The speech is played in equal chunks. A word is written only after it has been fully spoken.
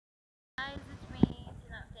Guys, it's me. It's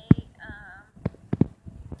an update.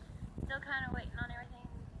 Still kind of waiting on everything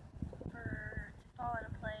to fall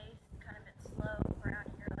into place. Kind of been slow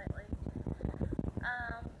around here lately.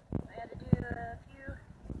 I had to do a few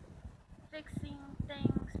fixing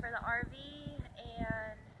things for the RV,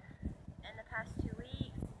 and in the past 2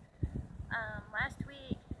 weeks, last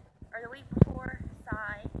week or the week before,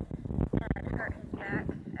 Cy had hurt his back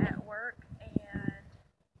at work, and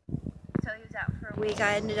so he was out for a week.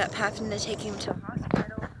 I ended up having to take him to a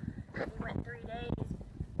hospital because he went 3 days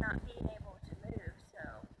not being able to move. So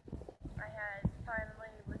I had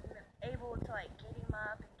finally was able to get him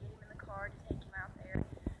up and get him in the car to take him out there.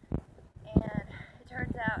 And it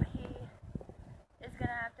turns out he is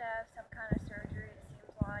gonna have to have some kind of surgery. It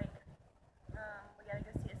seems like we gotta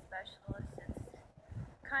go see a specialist.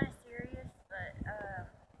 It's kind of serious, but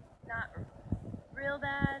not real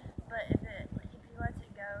bad. But if he lets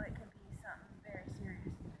it go, it could be something very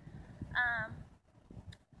serious.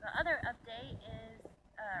 The other update is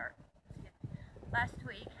last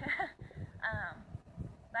week.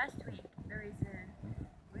 Last week, the reason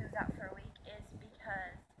we was out for a week is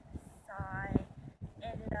because Cy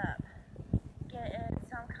ended up getting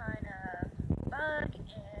some kind of bug and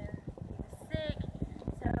he was sick,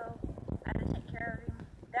 so I had to take care of him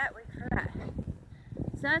that week for that.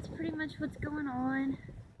 So that's pretty much what's going on.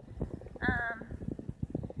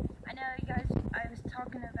 I know you guys, I was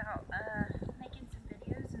talking about making some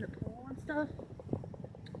videos in the pool and stuff.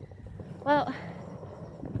 Well,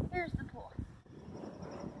 here's the pool.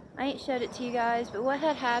 I ain't showed it to you guys, but what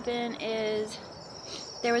had happened is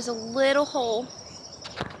there was a little hole,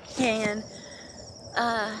 and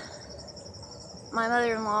my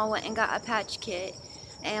mother-in-law went and got a patch kit,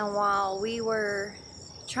 and while we were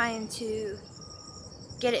trying to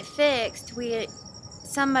get it fixed,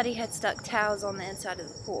 somebody had stuck towels on the inside of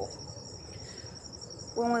the pool.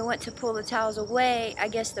 When we went to pull the towels away, I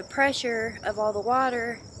guess the pressure of all the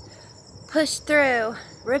water pushed through,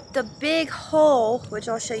 ripped a big hole, which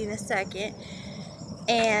I'll show you in a second,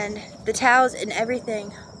 and the towels and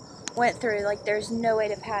everything went through. Like, there's no way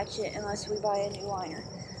to patch it unless we buy a new liner.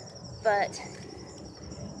 But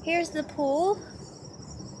here's the pool,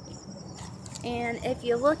 and if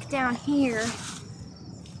you look down here,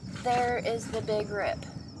 there is the big rip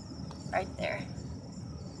right there.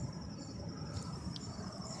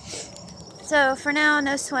 So for now,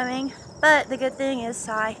 no swimming, but the good thing is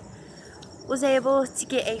Cy was able to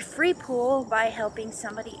get a free pool by helping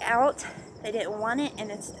somebody out. They didn't want it,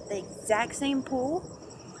 and it's the exact same pool.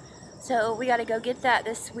 So we got to go get that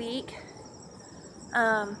this week.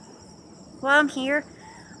 While I'm here,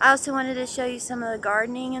 I also wanted to show you some of the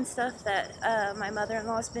gardening and stuff that my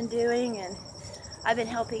mother-in-law's been doing, and I've been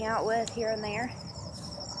helping out with here and there.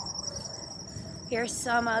 Here's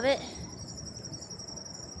some of it.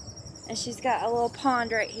 And she's got a little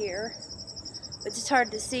pond right here, which is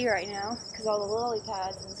hard to see right now because all the lily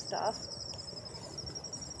pads and stuff.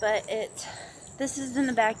 But this is in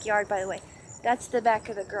the backyard, by the way. That's the back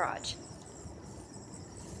of the garage.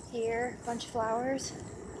 Here, a bunch of flowers.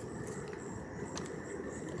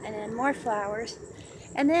 And then more flowers.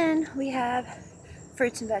 And then we have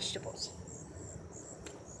fruits and vegetables.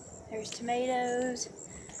 There's tomatoes,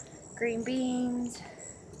 green beans,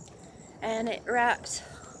 and it wraps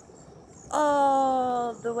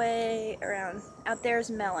all the way around. Out there's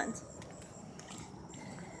melons.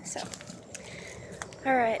 So,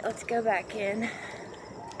 alright, let's go back in.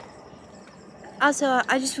 Also,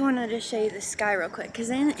 I just wanted to show you the sky real quick. Because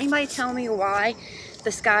anybody tell me why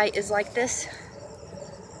the sky is like this?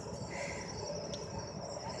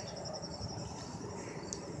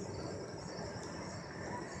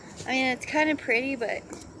 I mean, it's kind of pretty, but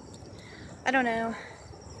I don't know.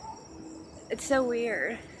 It's so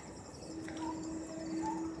weird.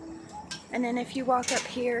 And then if you walk up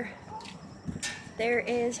here, there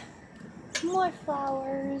is more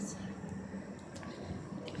flowers.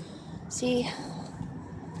 See?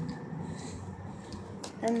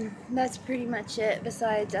 And that's pretty much it,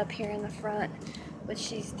 besides up here in the front, which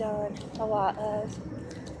she's done a lot of.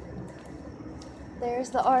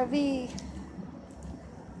 There's the RV.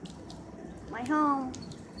 My home.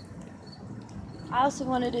 I also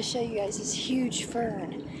wanted to show you guys this huge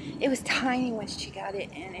fern. It was tiny when she got it,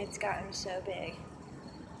 and it's gotten so big.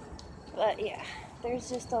 But yeah, there's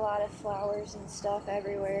just a lot of flowers and stuff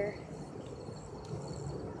everywhere.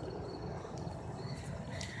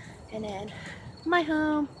 And then my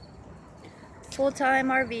home, full-time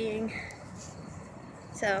RVing.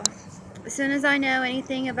 So as soon as I know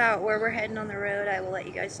anything about where we're heading on the road, I will let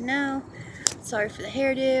you guys know. Sorry for the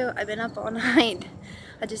hairdo. I've been up all night.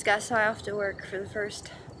 I just got Cy off to work for the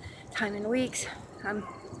first time in weeks. I'm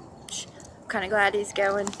kind of glad he's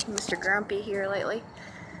going. Mr. Grumpy here lately.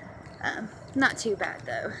 Not too bad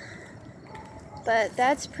though. But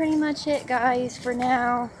that's pretty much it, guys, for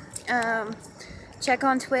now. Check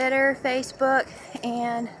on Twitter, Facebook,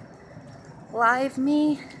 and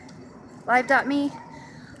live.me.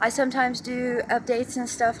 I sometimes do updates and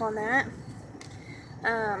stuff on that.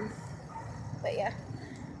 But yeah,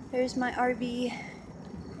 here's my RV,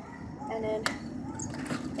 and then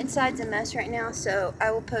inside's a mess right now, so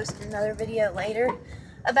I will post another video later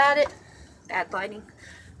about it. Bad lighting.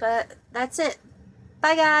 But that's it.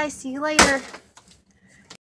 Bye guys, see you later.